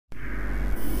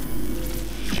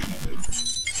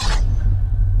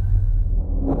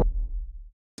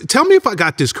tell me if I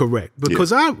got this correct,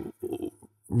 because I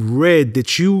read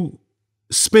that you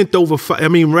spent over, I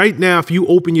mean, right now, if you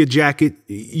open your jacket,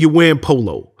 you're wearing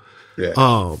Polo.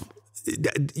 Yeah.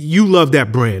 You love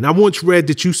that brand. I once read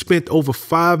that you spent over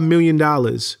 $5 million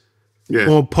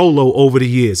on Polo over the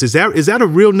years. Is that a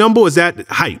real number or is that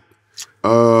hype?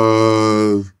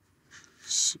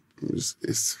 It's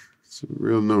a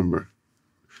real number.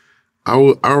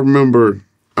 I remember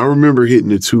hitting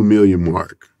the 2 million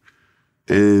mark,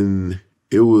 and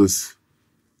it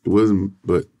wasn't,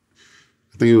 but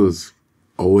I think it was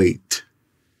 08.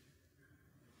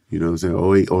 You know what I'm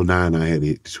saying? 08, 09, I had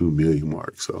hit the 2 million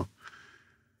mark. So,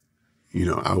 you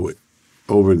know, I would,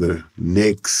 over the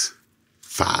next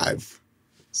 5,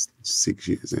 6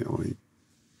 years,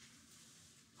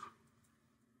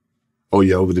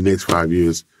 over the next 5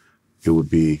 years, it would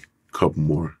be a couple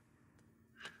more.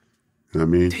 You know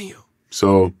what I mean? Damn.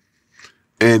 So,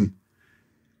 and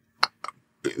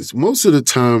most of the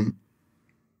time,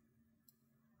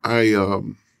 I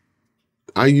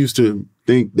used to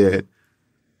think that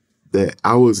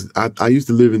I used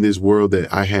to live in this world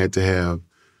that I had to have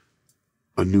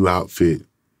a new outfit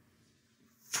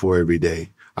for every day.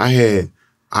 I had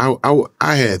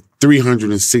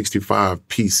 365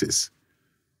 pieces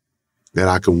that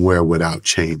I can wear without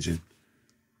changing,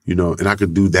 you know, and I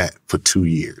could do that for 2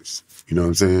 years. You know what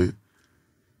I'm saying?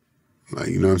 Like,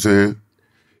 you know what I'm saying?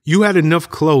 You had enough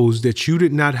clothes that you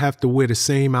did not have to wear the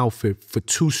same outfit for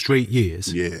 2 straight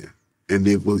years. Yeah. And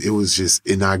it was just,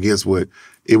 and I guess what,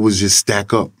 it was just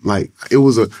stack up. Like it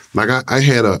was I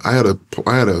had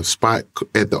a spot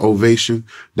at the Ovation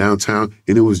downtown,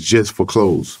 and it was just for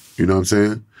clothes. You know what I'm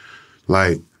saying?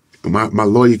 Like my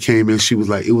lawyer came in, she was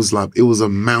like, it was a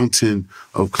mountain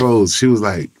of clothes. She was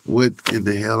like, what in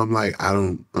the hell? I'm like, I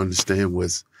don't understand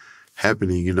what's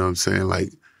happening. You know what I'm saying? Like,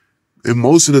 and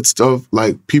most of the stuff,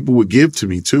 like, people would give to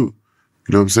me too.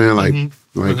 You know what I'm saying?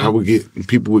 Like, I would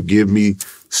people would give me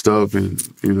stuff, and,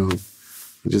 you know,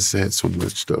 I just had so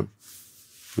much stuff.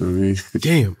 You know what I mean?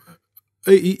 Damn.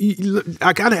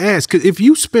 I gotta ask, because if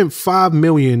you spent $5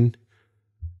 million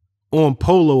on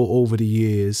Polo over the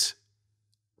years,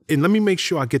 and let me make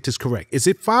sure I get this correct. Is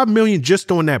it $5 million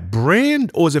just on that brand,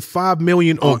 or is it $5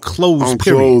 million on clothes? On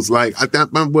period? Clothes, like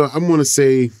I'm gonna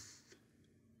say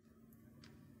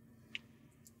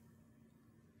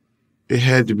it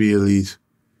had to be at least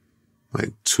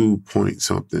like 2 point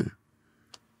something,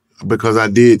 because I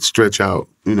did stretch out.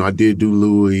 You know, I did do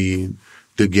Louis and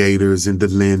the Gators and the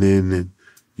linen, and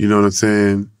you know what I'm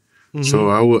saying. Mm-hmm. So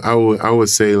I would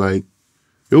say, like,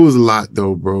 it was a lot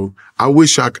though, bro. I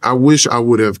wish I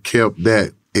would have kept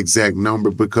that exact number,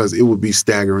 because it would be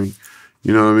staggering.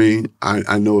 You know what I mean?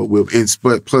 I know it will. And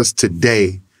plus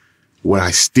today, what I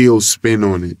still spend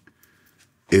on it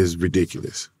is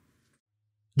ridiculous.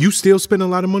 You still spend a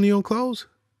lot of money on clothes?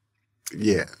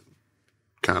 Yeah,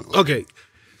 kind of. Okay,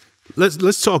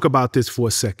 let's talk about this for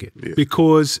a second,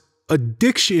 because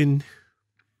addiction,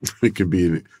 it can be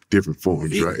in different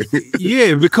forms, right?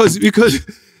 Yeah, because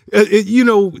you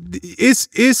know,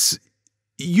 it's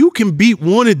you can beat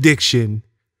one addiction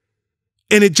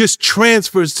and it just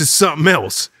transfers to something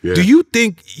else. Yeah. Do you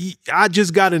think I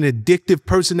just got an addictive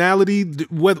personality,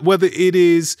 whether it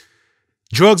is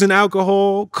drugs and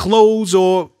alcohol, clothes,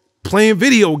 or playing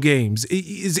video games?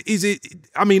 Is it?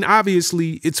 I mean,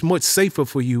 obviously, it's much safer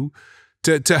for you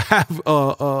to have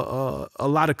a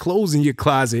lot of clothes in your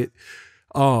closet.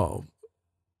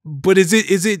 But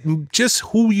is it just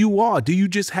who you are? Do you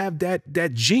just have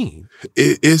that gene?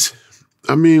 It's.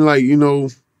 I mean, like, you know,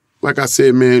 like I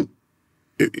said, man.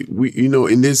 We, you know,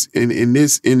 in this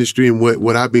industry and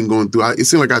what I've been going through, it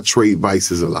seems like I trade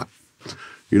vices a lot.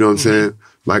 You know what I'm saying?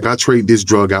 Like, I trade this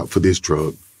drug out for this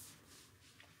drug.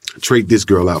 I trade this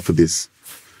girl out for this.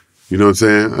 You know what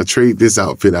I'm saying? I trade this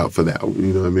outfit out for that.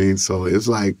 You know what I mean? So it's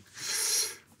like,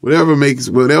 whatever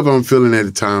I'm feeling at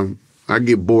the time, I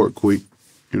get bored quick,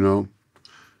 you know,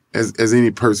 as any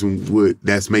person would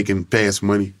that's making fast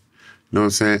money. You know what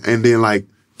I'm saying? And then, like,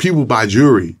 people buy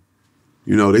jewelry.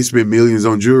 You know, they spend millions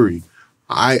on jewelry.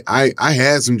 I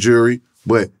had some jewelry,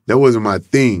 but that wasn't my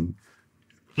thing.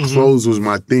 Clothes was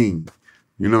my thing.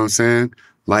 You know what I'm saying?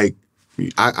 Like,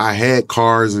 I had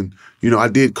cars, and, you know, I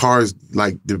did cars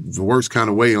like the worst kind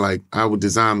of way. Like, I would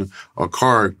design a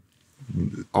car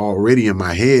already in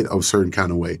my head a certain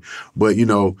kind of way. But, you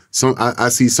know, I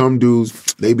see some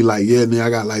dudes, they be like, yeah, man,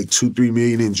 I got like 2-3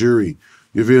 million in jewelry.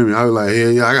 You feel me? I was like,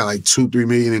 yeah, I got like 2-3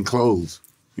 million in clothes.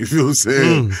 You feel what I'm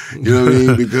saying? You know what I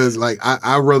mean? Because, like,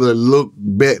 I rather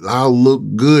I'll look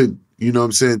good, you know what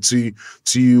I'm saying, to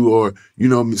you, or, you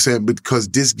know what I'm saying, because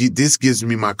this gives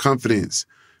me my confidence.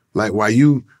 Like, while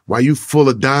you while you full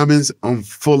of diamonds, I'm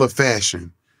full of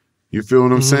fashion. You feel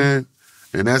what I'm saying?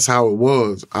 And that's how it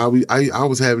was. I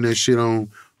was having that shit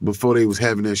on before they was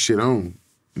having that shit on.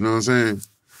 You know what I'm saying?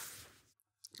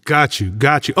 Got you.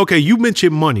 Okay, you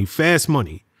mentioned money, fast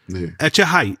money. Yeah. At your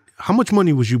height, how much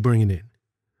money was you bringing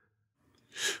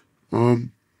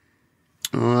in?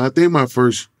 I think my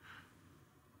first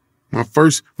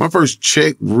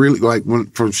check really like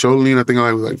from Shawn, I think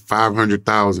I was like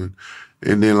 500,000,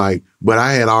 and then like, but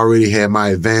I had already had my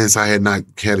advance. I had not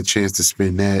had a chance to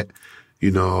spend that,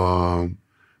 you know.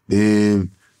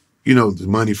 Then, you know, the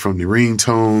money from the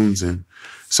ringtones, and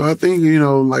so I think, you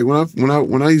know, like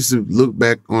when I used to look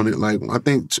back on it, like I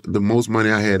think the most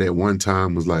money I had at one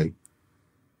time was like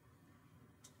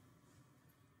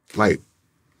about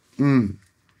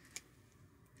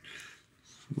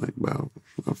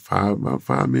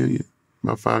 $5 million.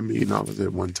 About $5 million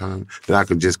at one time that I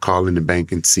could just call in the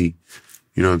bank and see,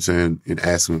 you know what I'm saying, and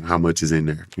ask them how much is in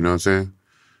there. You know what I'm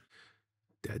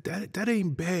saying? That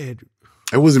ain't bad.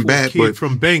 It wasn't bad, but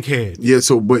from Bankhead. Yeah.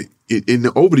 So, but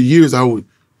over the years, I would,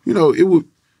 you know, it would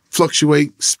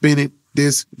fluctuate, spin it.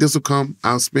 This will come,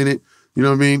 I'll spin it. You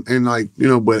know what I mean? And like, you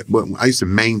know, but I used to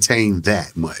maintain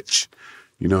that much.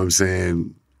 You know what I'm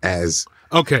saying?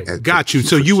 Okay, got you.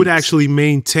 So you would actually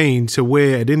maintain to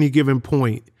where at any given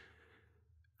point,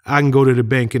 I can go to the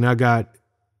bank and I got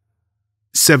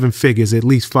 7 figures, at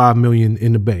least 5 million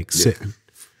in the bank sitting.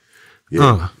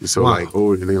 Yeah. So wow. Like,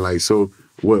 and then like, so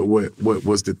what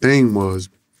was the thing was,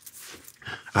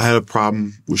 I had a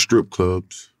problem with strip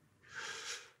clubs.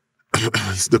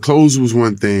 The clothes was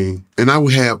one thing, and I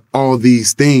would have all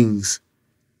these things,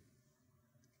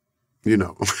 you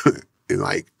know, and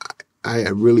like I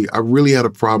really had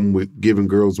a problem with giving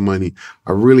girls money.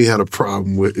 I really had a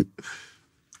problem with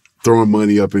throwing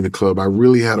money up in the club. I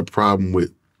really had a problem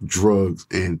with drugs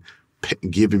and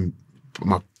giving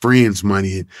my friends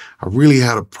money. And I really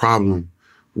had a problem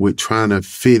with trying to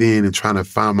fit in and trying to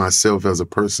find myself as a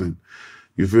person.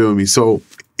 You feel me? So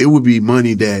it would be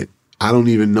money that I don't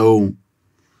even know,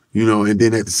 you know, and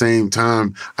then at the same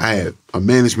time, I had a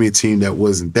management team that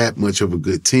wasn't that much of a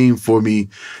good team for me.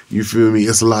 You feel me?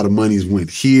 It's a lot of money went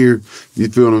here. You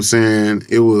feel what I'm saying?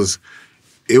 I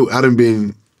done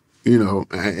been, you know,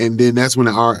 and then that's when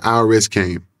the IRS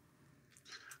came.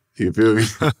 You feel me?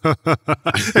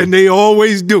 And they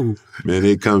always do. Man,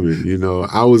 they coming. You know,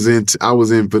 I was in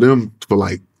for them for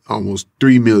like almost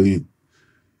 3 million.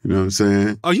 You know what I'm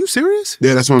saying? Are you serious?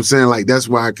 Yeah, that's what I'm saying. Like, that's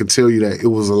why I could tell you that it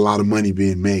was a lot of money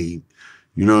being made.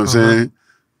 You know what I'm saying?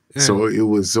 Yeah. So it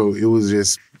was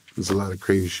just, there's a lot of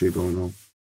crazy shit going on.